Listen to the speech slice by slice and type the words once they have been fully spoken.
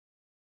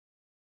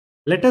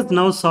Let us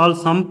now solve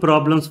some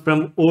problems from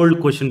old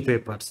question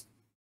papers.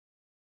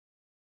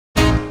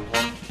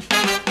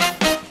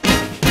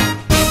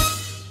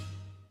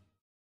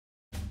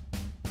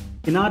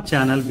 In our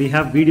channel, we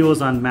have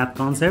videos on math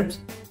concepts,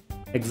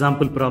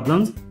 example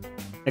problems,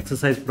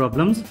 exercise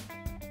problems,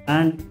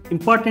 and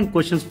important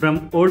questions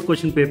from old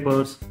question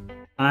papers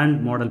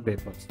and model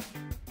papers.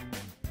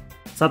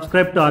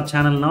 Subscribe to our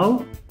channel now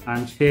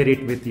and share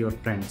it with your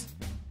friends.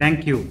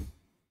 Thank you.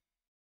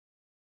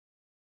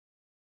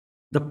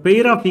 The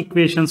pair of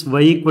equations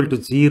y equal to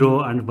 0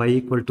 and y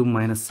equal to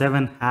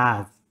 -7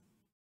 has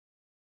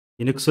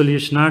unique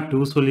solution,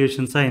 two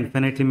solutions,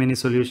 infinitely many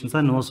solutions,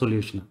 no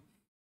solution.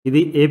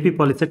 ఇది AP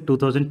POLYCET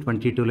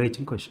 2022లో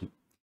ఇచ్చిన question.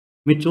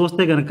 మీరు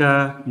చూస్తే కనుక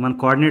మన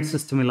coordinate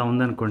system ఇలా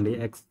ఉందనుకోండి,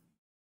 X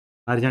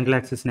horizontal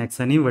యాక్సిస్ని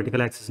X అని,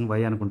 vertical యాక్సిస్ని why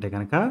అనుకుంటే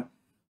కనుక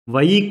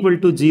y ఈక్వల్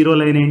టు 0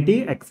 లైన్ ఏంటి?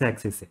 X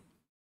axis,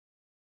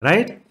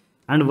 right?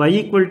 And y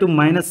equal to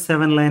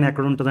 -7 line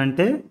ఎక్కడ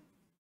ఉంటుందంటే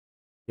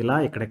ఇలా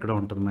ఎక్కడెక్కడ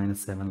ఉంటుంది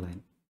 -7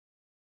 line,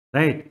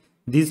 right?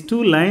 These two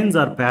lines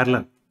are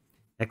parallel.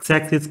 X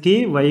యాక్సిస్కి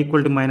y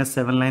equal to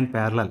 -7 line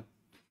parallel.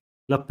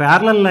 ఇలా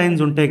ప్యారలల్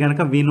లైన్స్ ఉంటే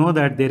కనుక we know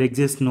that there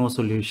exist no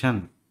solution.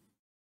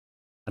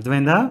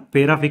 అర్థమైందా?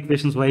 Pair of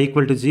equations y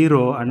equal to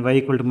 0 and y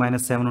equal to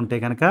 -7 ఉంటే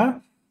కనుక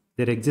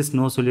there exist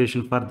no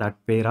solution for that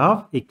pair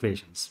of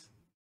equations.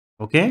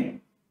 Okay,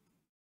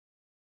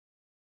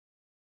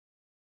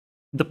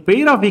 the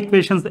pair of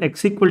equations x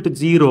equal to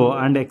 0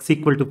 and x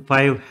equal to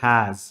 5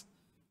 has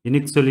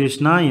unique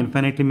solution,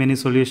 infinitely many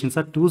solutions,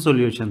 two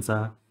solutions,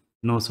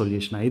 no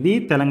solution. ఇది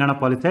Telangana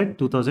POLYCET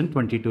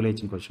 2022లో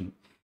ఇచ్చిన question.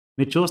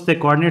 మీరు చూస్తే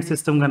coordinate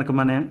system కనుక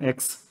మనం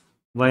X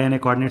why అనే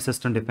coordinate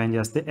system define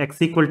చేస్తే x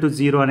equal to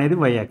 0 అనేది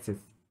y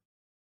axis,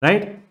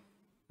 right?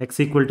 x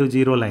equal to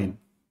 0 line,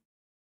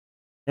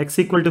 x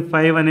equal to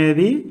 5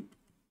 అనేది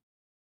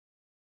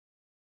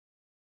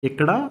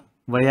ఇక్కడ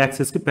y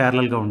యాక్సిస్కి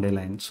ప్యారలల్గా ఉండే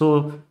line. So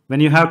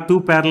when you have two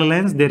parallel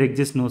lines there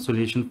exist no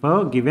solution for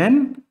given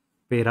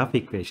pair of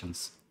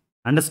equations.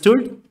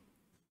 Understood?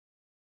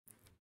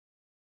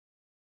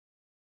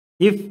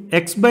 If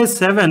x by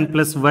 7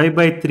 plus y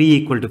by 3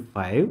 equal to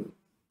 5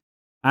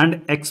 and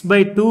x by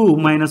 2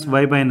 minus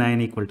y by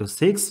 9 equal to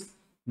 6,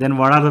 then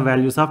what are the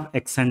values of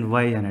x and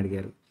y అని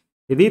అడిగారు.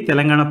 ఇది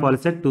Telangana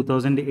POLYCET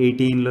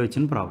 2018లో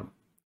ఇచ్చిన problem.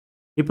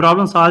 ఈ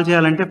problem solve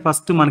చేయాలంటే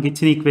first మనకి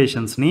ఇచ్చిన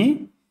ఈక్వేషన్స్ని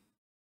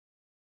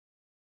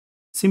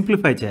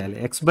simplify చేయాలి.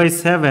 x by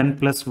 7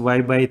 plus y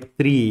by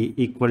 3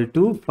 equal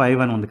to 5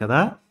 అని ఉంది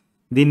కదా,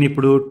 దీన్ని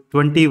ఇప్పుడు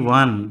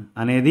 21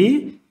 అనేది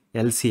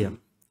LCM,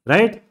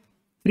 right?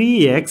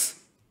 3x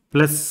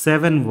plus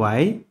 7y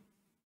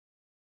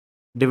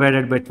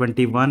divided by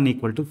 21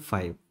 equal to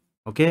 5.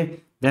 Okay,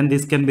 then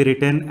this can be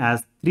written as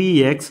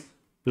 3x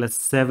plus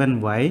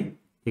 7y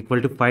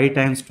equal to 5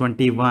 times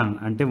 21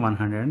 అంటే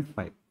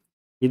 105.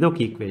 ఇది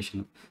ఒక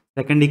ఈక్వేషన్.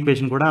 సెకండ్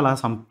ఈక్వేషన్ కూడా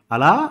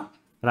అలా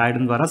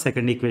రాయడం ద్వారా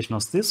సెకండ్ ఈక్వేషన్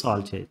వస్తే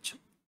సాల్వ్ చేయొచ్చు.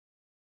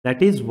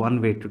 That is one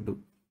way to do.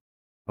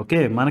 Okay,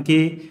 మనకి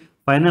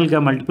ఫైనల్గా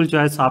మల్టిపుల్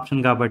చాయిస్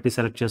ఆప్షన్ కాబట్టి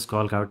సెలెక్ట్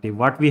చేసుకోవాలి. కాబట్టి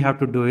what we have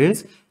to do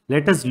is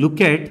let us look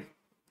at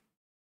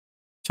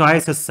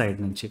choices side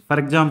నుంచి. For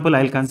example I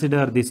will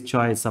consider this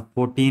choice of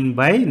 14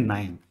 by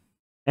 9.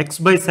 x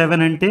by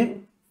 7 అంటే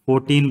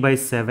 14 by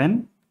 7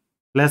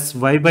 plus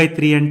y by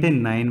 3 అంటే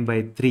 9 by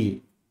 3.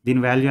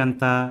 దీని value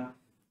ఎంత?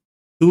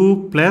 2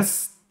 plus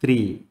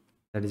 3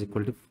 that is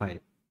equal to 5,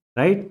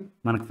 right?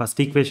 మనకు first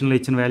ఈక్వేషన్లో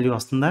ఇచ్చిన value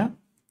వస్తుందా?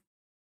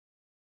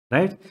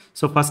 Right.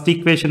 So first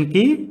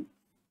ఈక్వేషన్కి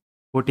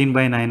 14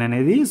 by 9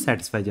 అనేది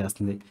satisfy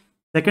చేస్తుంది.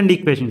 సెకండ్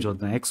ఈక్వేషన్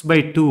చూద్దాం. x by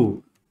 2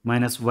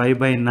 minus y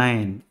by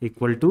 9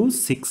 equal to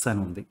 6 అని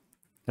ఉంది,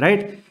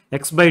 రైట్?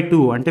 x by 2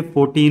 అంటే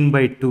 14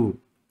 by 2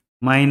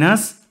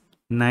 minus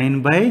 9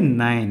 by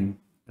 9,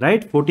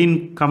 రైట్?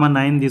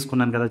 14,9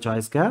 తీసుకున్నాను కదా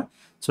చాయిస్గా.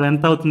 సో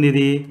ఎంత అవుతుంది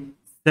ఇది?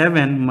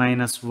 7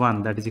 minus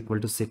 1 that is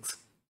equal to 6.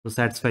 So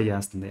satisfy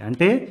చేస్తుంది,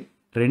 అంటే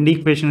రెండు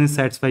ఈక్వేషన్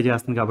సాటిస్ఫై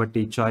చేస్తుంది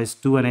కాబట్టి చాయిస్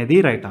 2 అనేది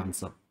రైట్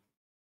ఆన్సర్.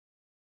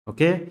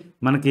 ఓకే,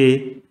 మనకి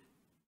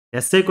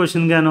ఎస్ఏ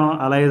క్వశ్చన్ గానో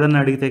అలా ఏదన్నా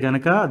అడిగితే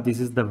కనుక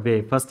this is the way.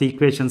 First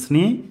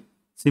ఈక్వేషన్స్ని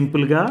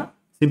సింపుల్గా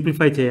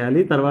సింప్లిఫై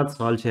చేయాలి, తర్వాత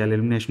సాల్వ్ చేయాలి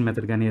ఎలిమినేషన్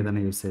మెథడ్ కానీ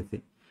ఏదైనా యూస్ చేసి.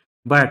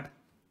 బట్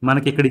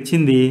మనకి ఇక్కడ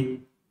ఇచ్చింది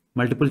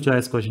మల్టిపుల్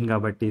చాయిస్ క్వశ్చన్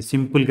కాబట్టి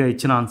సింపుల్గా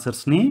ఇచ్చిన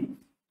ఆన్సర్స్ని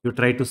యూ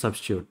ట్రై టు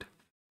సబ్స్టిట్యూట్.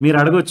 మీరు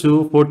అడగొచ్చు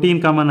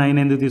 14,9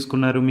 ఎందుకు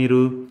తీసుకున్నారు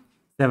మీరు?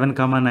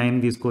 7,9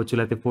 తీసుకోవచ్చు,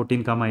 లేకపోతే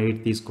 14,8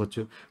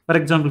 తీసుకోవచ్చు. ఫర్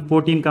ఎగ్జాంపుల్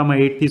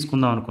 14,8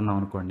 తీసుకుందాం అనుకున్నాం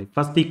అనుకోండి.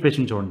 ఫస్ట్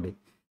ఈక్వేషన్ చూడండి,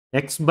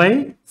 x by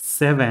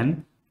 7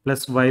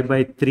 plus y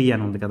by 3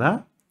 అని ఉంది కదా.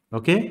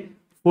 ఓకే,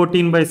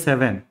 14 by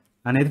 7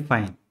 అనేది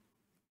ఫైన్.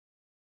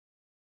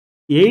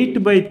 8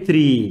 by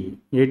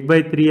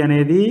 3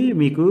 అనేది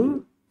మీకు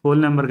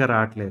హోల్ నెంబర్గా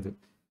రావట్లేదు.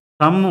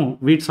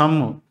 వీటి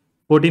సమ్ము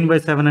 14 by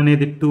 7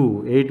 అనేది 2,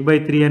 8 by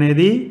 3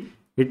 అనేది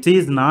it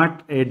is not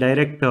a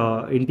direct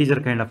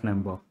integer kind of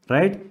number,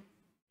 right?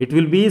 It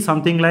will be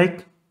something like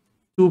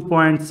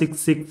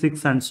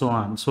 2.666 and so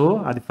on. So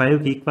అది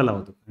 5కి ఈక్వల్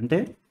అవుతుంది, అంటే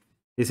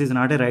this is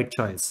not a right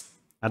choice.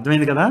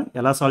 అర్థమైంది కదా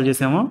ఎలా సాల్వ్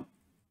చేసామో?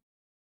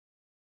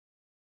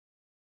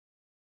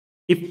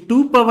 If 2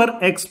 power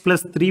x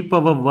plus 3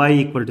 power y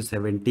equal to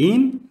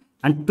 17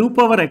 and 2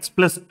 power x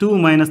plus 2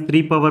 minus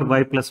 3 power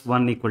y plus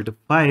 1 equal to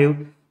 5,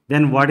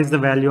 then what is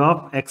the value of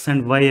x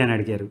and y అని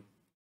అడిగారు.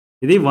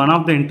 ఇది one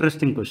of the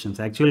interesting questions.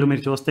 యాక్చువల్గా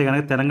మీరు చూస్తే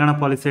కనుక Telangana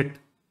POLYCET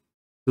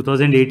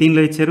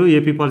 2018లో ఇచ్చారు,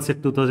 AP POLYCET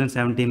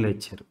 2017లో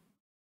ఇచ్చారు.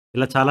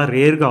 ఇలా చాలా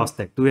రేర్గా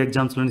వస్తాయి 2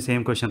 ఎగ్జామ్స్లోని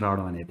సేమ్ క్వశ్చన్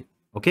రావడం అనేది.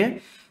 ఓకే,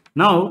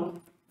 నౌ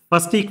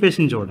ఫస్ట్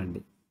ఈక్వేషన్ చూడండి,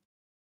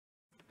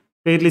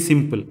 ఫెయిర్లీ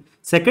సింపుల్.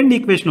 సెకండ్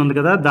ఈక్వేషన్ ఉంది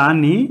కదా,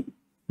 దాన్ని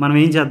మనం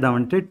ఏం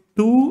చేద్దామంటే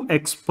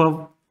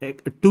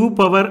 2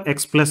 పవర్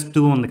ఎక్స్ ప్లస్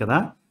 2 ఉంది కదా,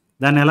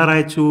 దాన్ని ఎలా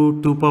రాయొచ్చు,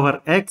 2 పవర్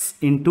ఎక్స్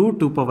ఇంటూ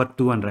 2 పవర్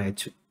 2 అని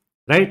రాయొచ్చు.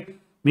 రైట్,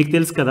 మీకు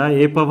తెలుసు కదా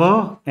ఏ పవర్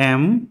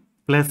ఎం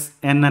ప్లస్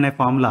ఎన్ అనే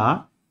ఫార్ములా,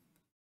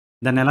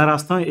 దాన్ని ఎలా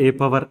రాస్తాం, ఏ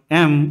పవర్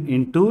ఎం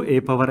ఇంటూ ఏ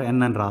పవర్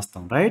ఎన్ అని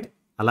రాస్తాం. రైట్,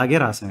 అలాగే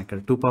రాసాం ఇక్కడ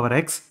 2 power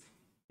X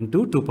into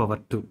 2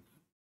 power 2.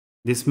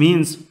 This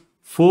means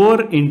 4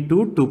 into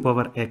 2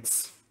 power X.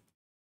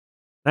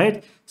 Right,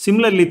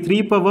 similarly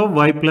 3 power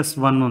y plus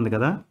 1 ఉంది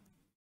కదా,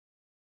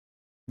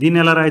 దీన్ని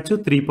ఎలా రాయొచ్చు,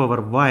 3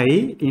 power y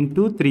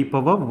into 3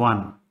 power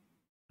 1.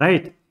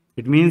 Right,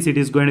 it means it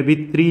is going to be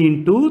 3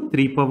 into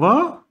 3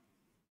 power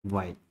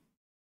y.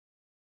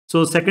 So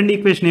second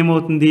equation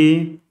ఏమవుతుంది,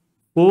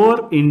 4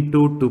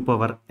 into 2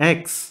 power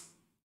X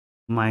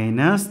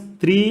minus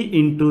 3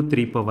 into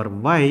 3 power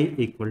y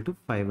equal to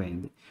 5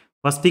 అయింది.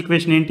 First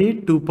equation ఏంటి,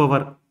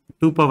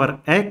 2 power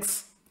X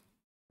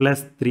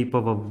plus 3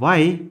 power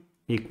y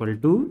equal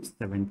to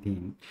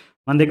 17.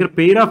 మన దగ్గర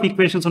pair of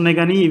equations ఉన్నాయి,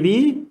 కానీ ఇవి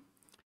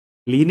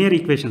linear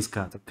equations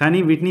కాదు, కానీ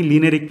వీటిని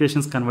లీనియర్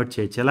ఈక్వేషన్స్ కన్వర్ట్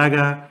చేయొచ్చు.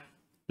 ఎలాగా,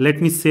 let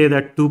me say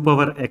that 2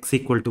 power X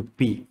equal to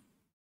P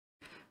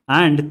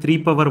and 3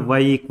 power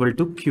y equal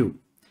to queue.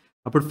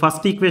 అప్పుడు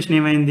ఫస్ట్ ఈక్వేషన్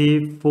ఏమైంది,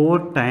 4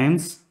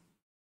 టైమ్స్,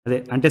 అదే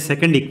అంటే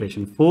second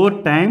equation 4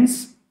 times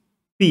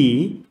P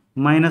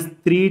minus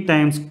 3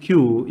 times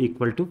Q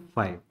equal to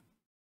 5.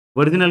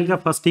 ఒరిజినల్గా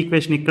ఫస్ట్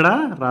ఈక్వేషన్ ఇక్కడ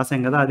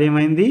రాసాం కదా,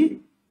 అదేమైంది,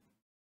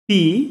 p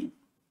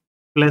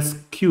plus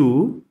Q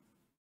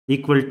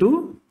equal to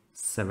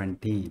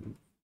 17.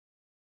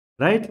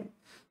 Right,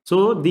 so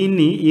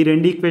దీన్ని ఈ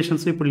రెండు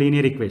ఈక్వేషన్స్ ఇప్పుడు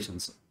లీనియర్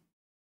ఈక్వేషన్స్,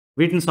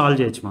 వీటిని సాల్వ్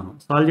చేయొచ్చు. మనం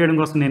సాల్వ్ చేయడం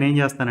కోసం నేను ఏం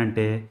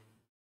చేస్తానంటే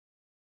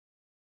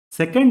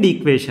సెకండ్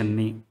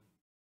ఈక్వేషన్ని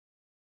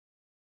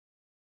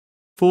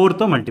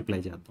 4తో మల్టిప్లై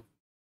చేద్దాం.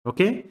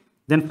 Okay,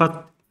 then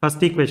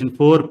first equation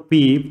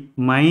 4p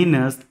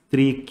minus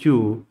 3q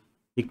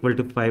equal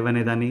to 5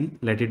 అనేదాన్ని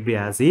let it be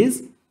as is.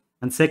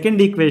 And second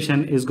equation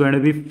is going to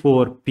be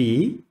 4p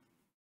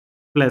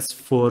plus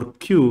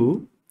 4q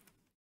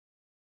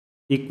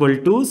equal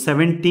to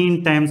 17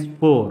 times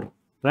 4,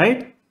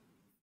 right?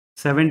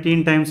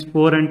 17 times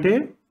 4 ante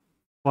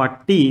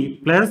 40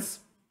 plus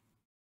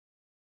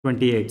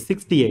 28,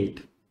 68,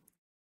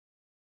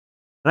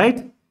 right?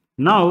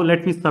 Now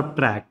let me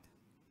subtract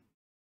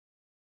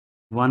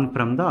one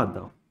from the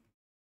other.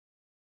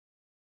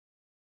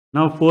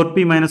 Now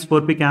 4p minus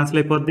 4p cancel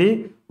అయిపోద్ది.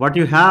 What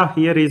you have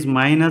here is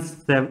minus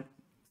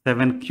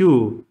 7q,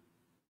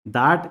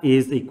 that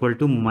is equal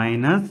to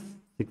minus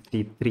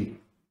 63,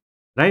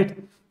 right?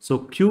 So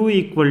q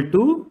equal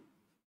to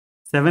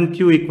 7q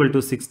equal to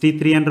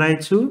 63 and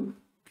రాయొచ్చు,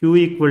 q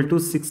equal to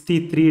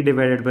 63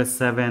 divided by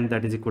 7,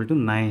 that is equal to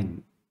 9,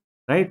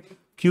 right?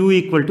 q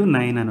equal to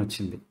 9 అని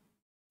వచ్చింది.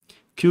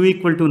 q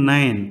equal to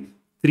 9,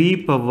 3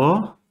 power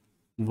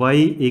y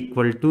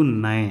equal to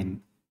 9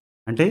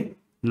 అంటే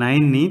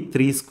 9ని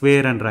 3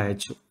 square అని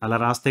రాయొచ్చు. అలా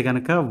రాస్తే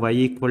కనుక y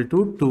equal to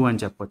 2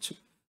 అని చెప్పొచ్చు.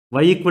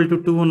 y ఈక్వల్ టు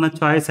 2 ఉన్న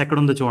చాయిస్ ఎక్కడ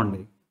ఉందో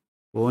చూడండి,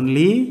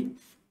 ఓన్లీ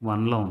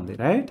 1లో ఉంది.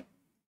 Right,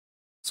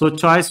 so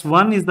choice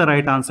 1 is the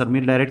right answer,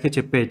 మీరు డైరెక్ట్గా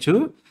చెప్పేయచ్చు.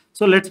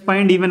 So let's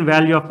find even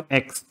value of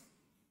X.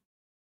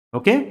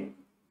 Okay,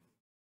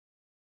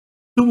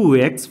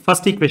 2x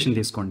first equation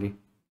తీసుకోండి,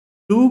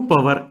 2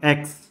 power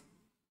X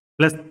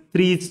plus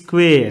 3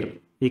 square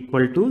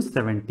equal to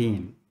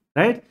 17.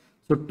 Right,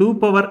 so 2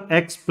 power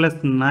X plus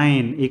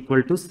 9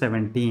 equal to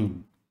 17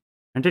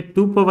 అంటే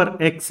 2 power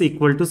X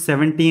equal to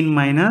 17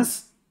 minus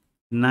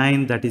 9,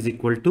 that is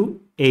equal to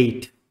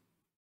 8.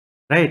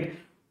 Right,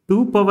 2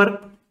 power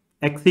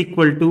x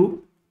equal to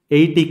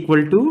 8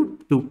 equal to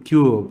 2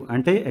 cube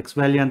అంటే x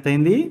value ఎంత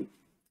అయింది,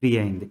 3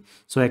 అయింది.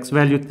 So x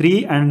value 3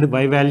 and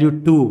y value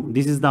 2.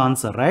 This is the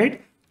answer, right?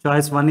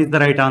 Choice 1 is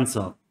the right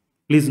answer.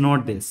 Please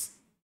note this.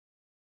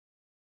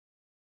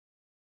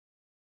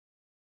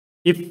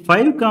 If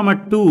 5 comma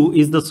 2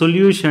 is the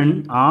solution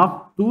of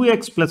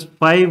 2x plus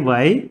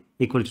 5y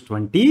equal to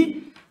 20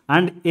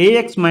 and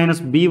ax minus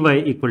by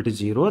equal to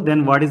 0, then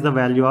what is the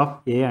value of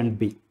a and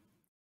b?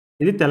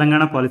 ఇది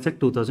Telangana POLYCET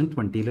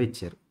 2020లో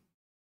ఇచ్చారు.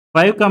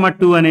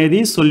 5,2 అనేది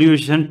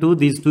solution to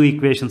these 2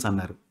 equations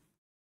అన్నారు.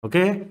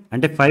 Okay,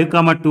 అంటే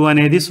 5,2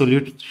 అనేది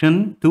solution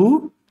to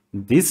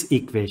this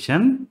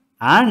equation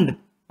and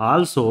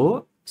also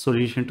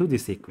solution to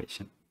this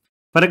equation.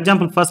 For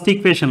example first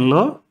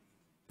ఈక్వేషన్లో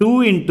 2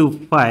 into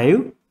 5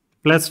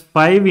 plus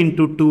 5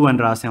 into 2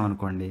 అని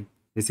రాసామనుకోండి,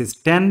 this is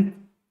 10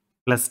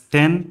 plus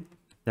 10,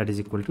 that is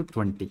equal to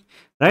 20,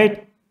 right?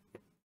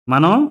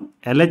 మనం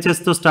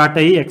ఎల్హెచ్ఎస్తో start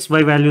అయ్యి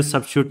XY values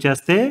substitute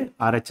చేస్తే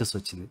RHS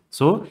వచ్చింది.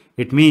 So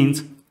it means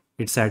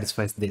it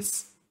satisfies this,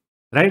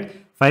 right?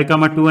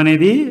 5, 2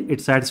 అనేది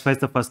it satisfies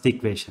the first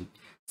equation.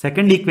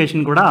 Second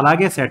equation కూడా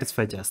అలాగే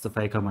satisfy చేస్తుంది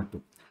 5,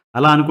 2.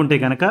 అలా అనుకుంటే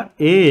కనుక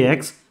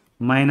AX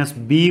minus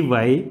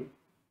BY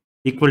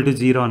equal to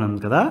 0 అని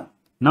ఉంది కదా.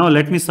 Now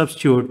let me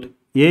substitute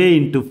A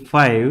into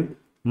 5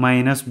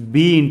 minus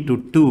B into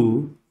 2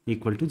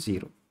 equal to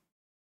 0,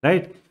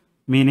 right?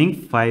 Meaning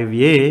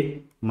 5A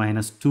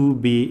minus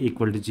 2B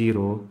equal to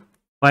 0,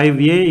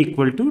 5A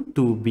equal to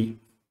 2B.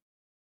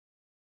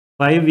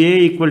 5A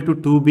equal to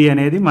 2B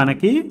అనేది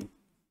మనకి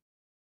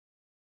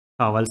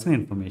కావాల్సిన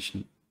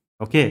information.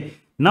 Okay,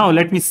 now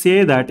let me say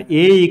that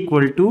A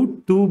equal to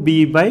 2B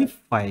by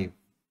 5.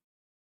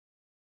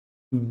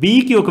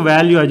 Bకి ఒక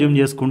value assume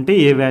చేసుకుంటే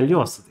ఏ value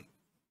వస్తుంది.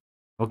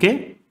 Okay,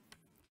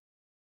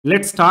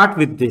 let start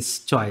with this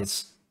choice.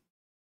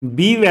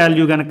 B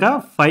value కనుక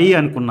 5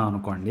 అనుకున్నాం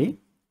అనుకోండి.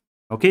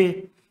 Okay,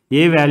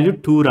 ఏ value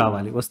 2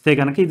 రావాలి, వస్తే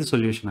కనుక ఇది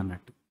సొల్యూషన్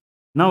అన్నట్టు.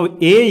 Now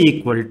A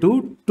equal to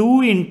 2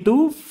 into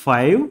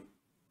 5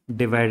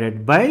 divided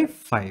by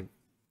 5,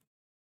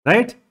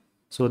 right?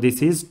 So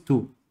this is 2,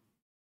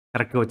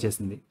 కరెక్ట్గా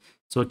వచ్చేసింది.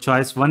 So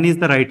choice 1 is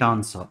the right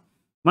answer.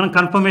 మనం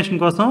కన్ఫర్మేషన్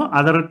కోసం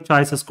అదర్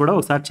చాయిసెస్ కూడా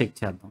ఒకసారి చెక్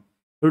చేద్దాం.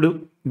 ఇప్పుడు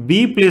B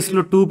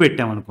ప్లేస్లో 2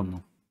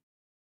 పెట్టామనుకుందాం.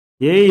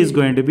 A is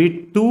going to be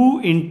 2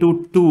 into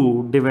 2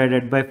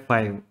 divided by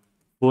 5,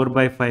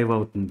 4/5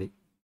 అవుతుంది,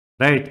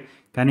 రైట్?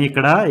 కానీ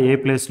ఇక్కడ ఏ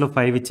ప్లేస్లో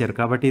 5 ఇచ్చారు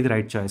కాబట్టి ఇది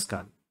రైట్ చాయిస్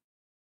కాదు.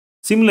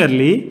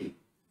 Similarly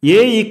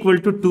A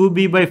equal to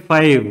 2B by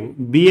 5,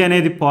 B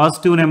అనేది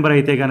పాజిటివ్ నెంబర్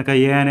అయితే కనుక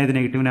A అనేది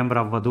నెగిటివ్ నెంబర్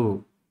అవ్వదు.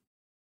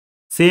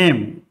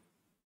 సేమ్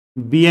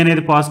B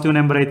అనేది పాజిటివ్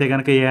నెంబర్ అయితే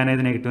కనుక A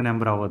అనేది నెగిటివ్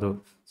నెంబర్ అవ్వదు.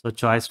 So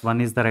choice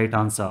 1 is the right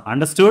answer.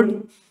 Understood?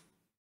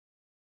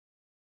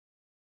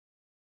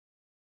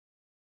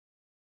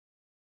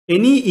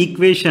 Any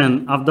equation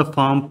of the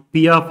form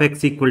P of x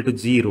equal to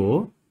 0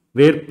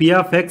 where P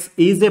of x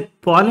is a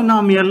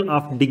polynomial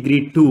of degree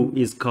 2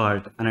 is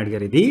called అని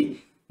అడిగారు. ఇది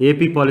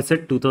AP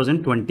Polycet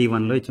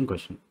 2021లో ఇచ్చిన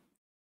question.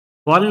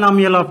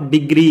 Polynomial of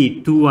degree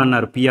 2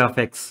 అన్నారు P of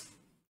x.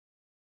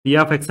 P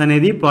of x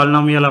అనేది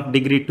polynomial of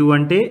degree 2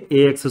 అంటే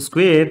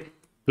AX²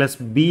 plus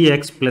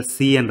BX plus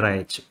C అని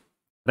రాయొచ్చు,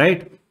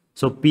 right?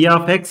 So P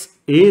of x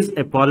is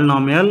a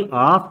polynomial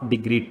of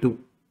degree 2.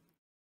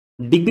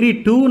 Degree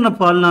 2 ఉన్న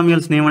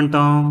polynomials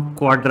ఏమంటాం?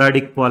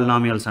 Quadratic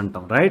polynomials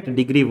అంటాం, right?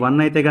 Degree 1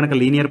 అయితే కనుక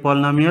లీనియర్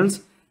పాలినామియల్స్,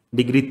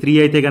 డిగ్రీ 3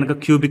 అయితే కనుక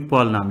క్యూబిక్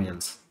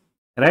పాలినామియల్స్,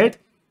 రైట్?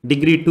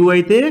 డిగ్రీ 2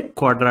 అయితే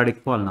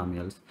క్వాడ్రాటిక్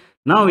పాలినామియల్స్.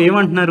 నా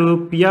ఏమంటున్నారు?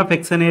 P of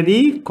x అనేది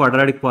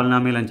క్వాడ్రాటిక్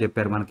పాలినామియల్ అని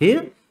చెప్పారు మనకి.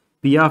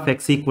 P of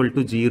x equal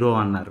to 0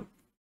 అన్నారు.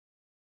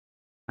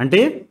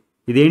 అంటే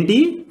ఇదేంటి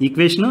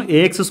equation?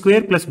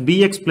 AX² plus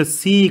BX plus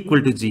C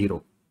equal to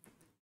 0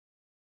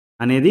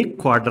 అనేది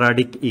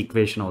క్వాడ్రాటిక్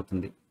ఈక్వేషన్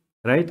అవుతుంది,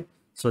 right?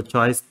 So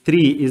choice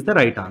 3 is the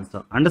right answer.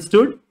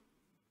 Understood?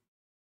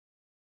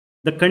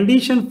 The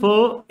condition for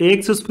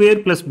AX²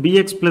 plus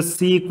BX plus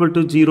C equal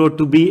to 0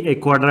 to be a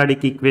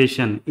quadratic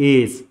equation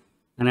is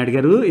అని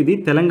అడిగారు. ఇది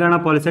Telangana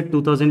POLYCET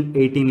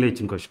 2018లో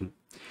ఇచ్చిన question.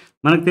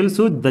 మనకు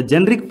తెలుసు the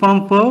generic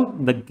form for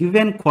the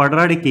given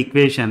quadratic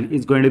equation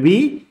is going to be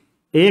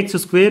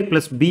AX²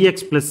 plus BX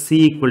plus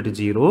C equal to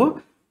 0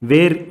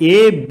 where A,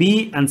 B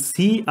and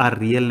C are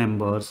real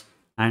numbers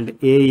and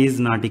A is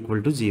not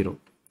equal to 0.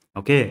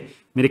 Okay,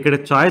 మీరు ఇక్కడ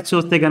choice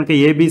చూస్తే కనుక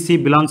ABC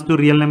belongs to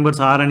real numbers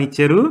are అని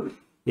ఇచ్చారు,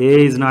 A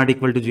is not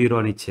equal to 0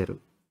 అని ఇచ్చారు,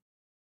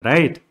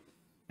 right?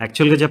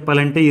 యాక్చువల్గా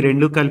చెప్పాలంటే ఈ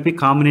రెండు కలిపి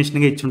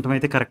కాంబినేషన్గా ఇచ్చుంటాం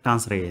అయితే కరెక్ట్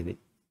ఆన్సర్ అయ్యేది.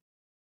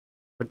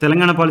 But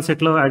Telangana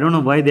పాలిసెట్లో I don't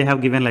know why they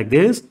have given like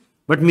this.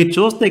 But మీరు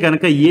చూస్తే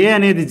కనుక A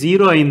అనేది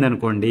 0 అయింది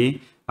అనుకోండి,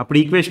 అప్పుడు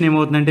ఈక్వేషన్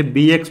ఏమవుతుందంటే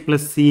BX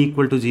plus C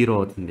equal to 0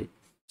 అవుతుంది.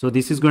 So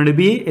this is going to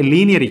be a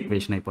linear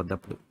equation అయిపోద్ది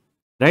అప్పుడు,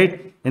 రైట్?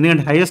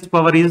 ఎందుకంటే highest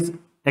power is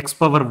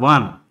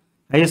x⁻1,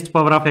 highest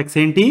power of x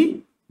ఏంటి?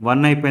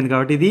 1 అయిపోయింది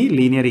కాబట్టి ఇది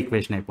లీనియర్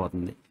ఈక్వేషన్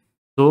అయిపోతుంది.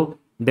 సో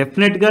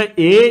డెఫినెట్గా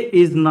A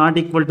is not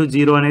equal to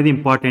 0 అనేది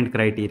important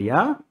criteria.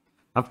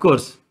 Of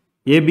course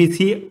ABC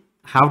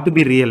have to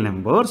be real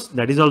numbers,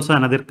 that is also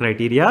another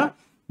criteria.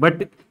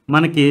 But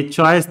మనకి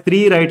choice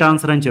 3 right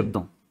answer అని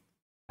చెప్దాం.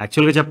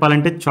 యాక్చువల్గా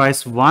చెప్పాలంటే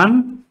choice 1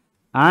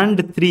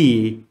 and 3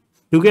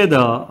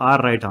 together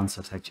are right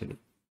answers actually.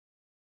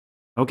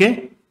 Okay,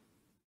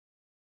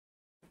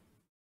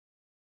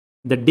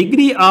 the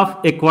degree of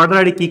a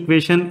quadratic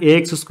equation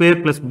AX²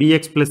 plus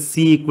BX plus C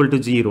equal to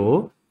 0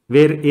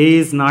 where A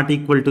is not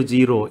equal to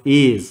 0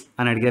 is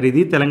అని అడిగారు.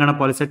 ఇది Telangana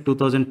POLYCET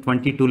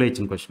 2022లో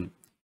ఇచ్చిన question.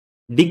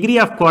 Degree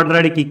of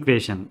quadratic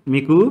equation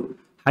మీకు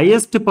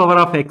highest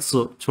power of X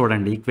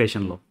చూడండి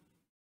ఈక్వేషన్లో,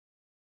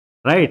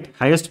 right?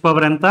 Highest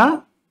power ఎంత?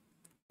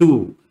 2.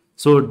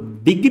 So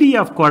degree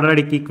of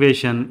quadratic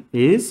equation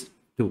is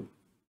 2.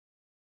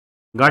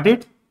 Got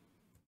it?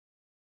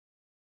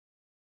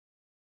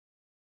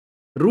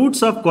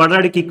 Roots of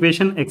quadratic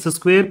equation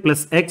x²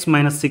 plus x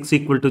minus 6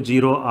 equal to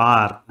 0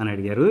 are అని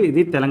అడిగారు.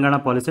 ఇది Telangana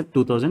POLYCET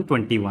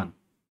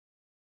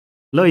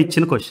 2021లో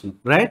ఇచ్చిన question,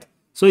 right?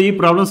 So ఈ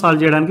problem solve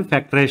చేయడానికి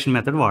factorization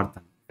method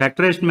వాడతాను.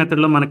 Factorisation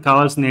మెథడ్లో మనకు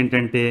కావాల్సింది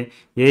ఏంటంటే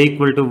a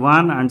equal to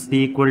 1 and c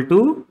equal to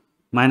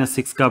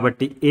 -6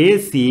 కాబట్టి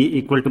ac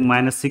ఈక్వల్ టు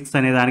 -6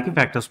 అనే దానికి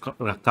ఫ్యాక్టర్స్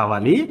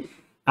కావాలి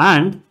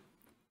అండ్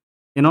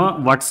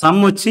వాట్ సమ్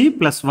వచ్చి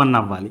 +1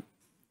 అవ్వాలి.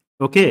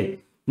 ఓకే,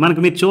 మనకు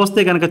మీరు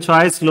చూస్తే కనుక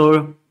చాయిస్లో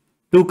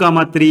 2,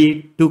 3,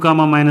 2,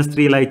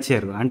 -3 ఇలా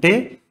ఇచ్చారు. అంటే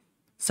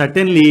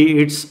certainly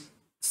it's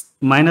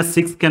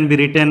 -6 can be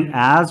written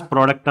as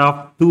product of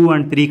 2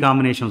 and 3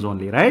 combinations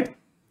only, right?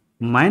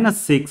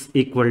 -6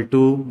 equal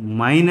to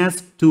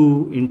 -2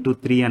 into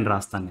 3 అని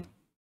రాస్తాను నేను.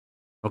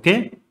 ఓకే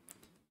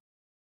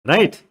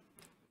రైట్,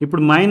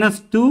 ఇప్పుడు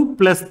 -2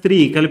 +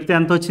 3 కలిపితే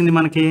ఎంత వచ్చింది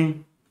మనకి?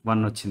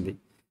 1 వచ్చింది.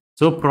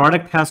 So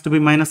product has to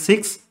be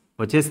 -6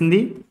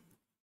 వచ్చేసింది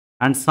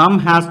and some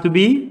has to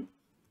be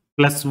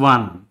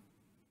 +1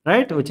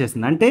 right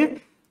వచ్చేసింది. అంటే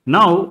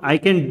now I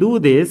can do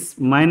this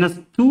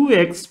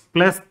 -2x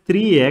plus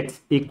 3x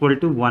equal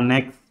to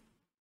 1x,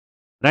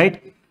 right?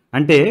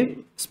 అంటే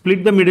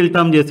స్ప్లిట్ ద మిడిల్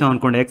టర్మ్ చేసాం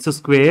అనుకోండి,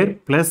 x²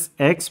 plus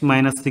x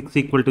minus 6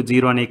 equal to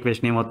 0 అనే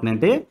equation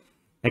ఏమవుతుందంటే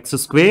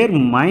x²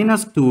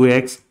 minus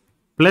 2x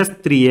plus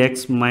 3x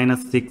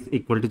minus 6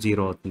 equal to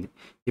 0 అవుతుంది.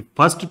 ఈ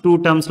first 2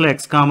 టర్మ్స్లో x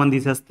common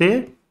తీసేస్తే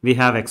we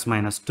have x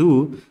minus 2.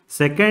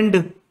 Second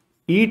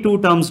ఈ 2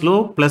 టర్మ్స్లో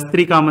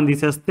 +3 common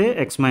తీసేస్తే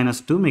x minus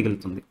 2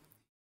 మిగులుతుంది.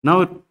 Now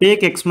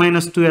take x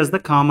minus 2 as the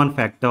common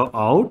factor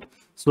out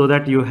so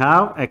that you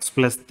have x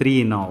plus 3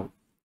 now,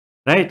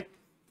 right?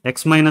 X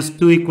minus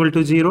 2 equal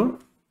to 0.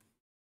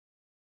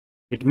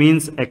 It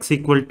means x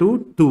equal to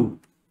 2,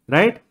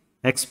 right?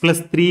 X plus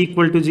 3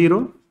 equal to 0.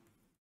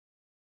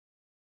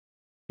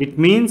 It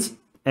means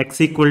x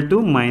equal to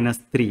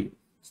 -3.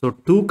 So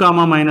 2,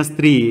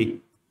 -3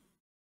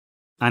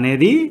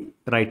 anedi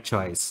right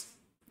choice.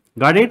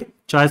 Got it?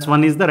 Choice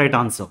 1 is the right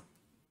answer.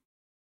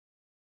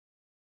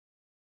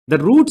 The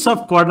roots of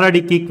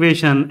quadratic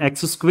equation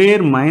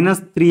x² minus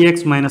 3x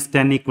minus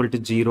 10 equal to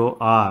 0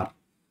 are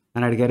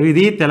అని అడిగారు.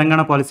 ఇది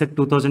Telangana POLYCET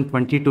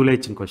 2022లో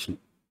ఇచ్చిన question.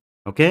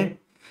 Okay,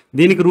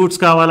 దీనికి roots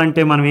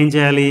కావాలంటే మనం ఏం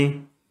చేయాలి?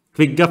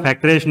 క్విక్గా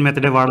ఫ్యాక్టరైజేషన్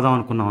మెథడే వాడదాం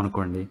అనుకున్నాం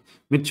అనుకోండి.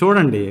 మీరు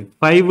చూడండి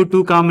 5,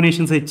 2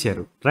 కాంబినేషన్స్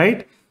ఇచ్చారు,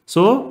 right?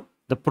 So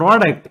the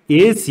product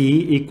AC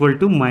equal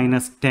to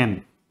 -10,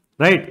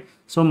 right?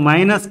 So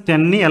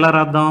 -10ని ఎలా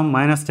రాద్దాం?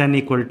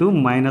 -10 ఈక్వల్ టు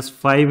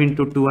 -5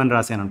 into 2 అని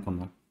రాశాను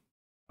అనుకుందాం.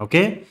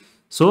 ఓకే,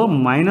 సో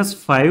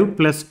 -5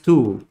 +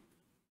 2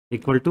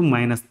 ఈక్వల్ టు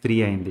 -3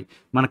 అయింది.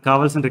 మనకు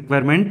కావాల్సిన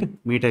రిక్వైర్మెంట్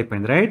మీట్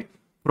అయిపోయింది, right?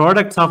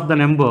 Products of the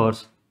numbers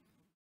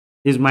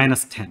is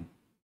 -10,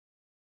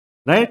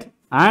 right?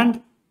 And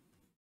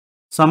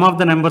some of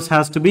the numbers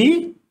has to be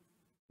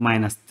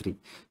 -3.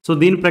 So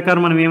దీని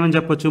ప్రకారం మనం ఏమని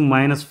చెప్పొచ్చు?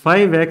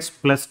 -5x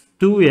 +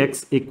 2x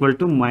equal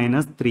to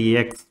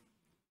 -3x,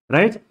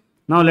 right?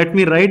 Now let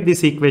me right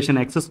this equation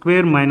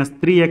x² minus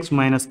 3x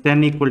minus 10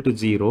 equal to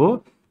 0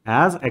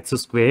 as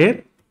x²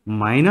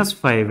 minus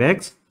 5x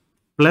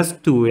plus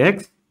 2x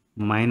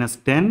minus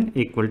 10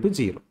 equal to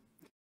 0.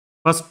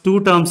 First 2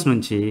 terms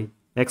nunchi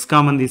x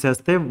common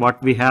తీసేస్తే what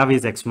we have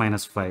is x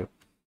minus 5.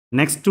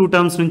 Next 2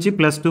 terms nunchi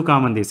 +2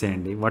 common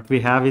తీసేయండి, what we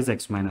have is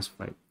x minus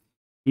 5.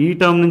 ఈ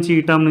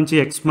term నుంచి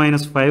x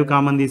minus 5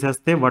 common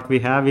తీసేస్తే what we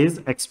have is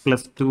x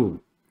plus 2,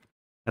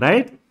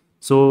 right?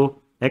 So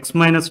x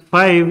minus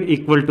 5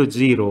 equal to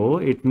 0,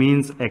 it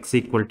means x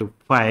equal to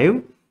 5,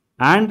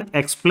 and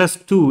x plus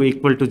 2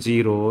 equal to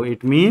 0,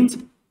 it means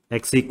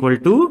x equal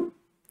to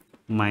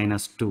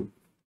 -2,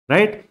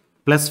 right?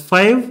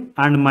 +5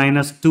 and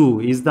 -2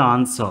 is the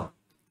answer.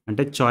 And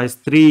choice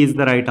 3 is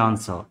the right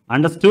answer.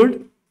 Understood?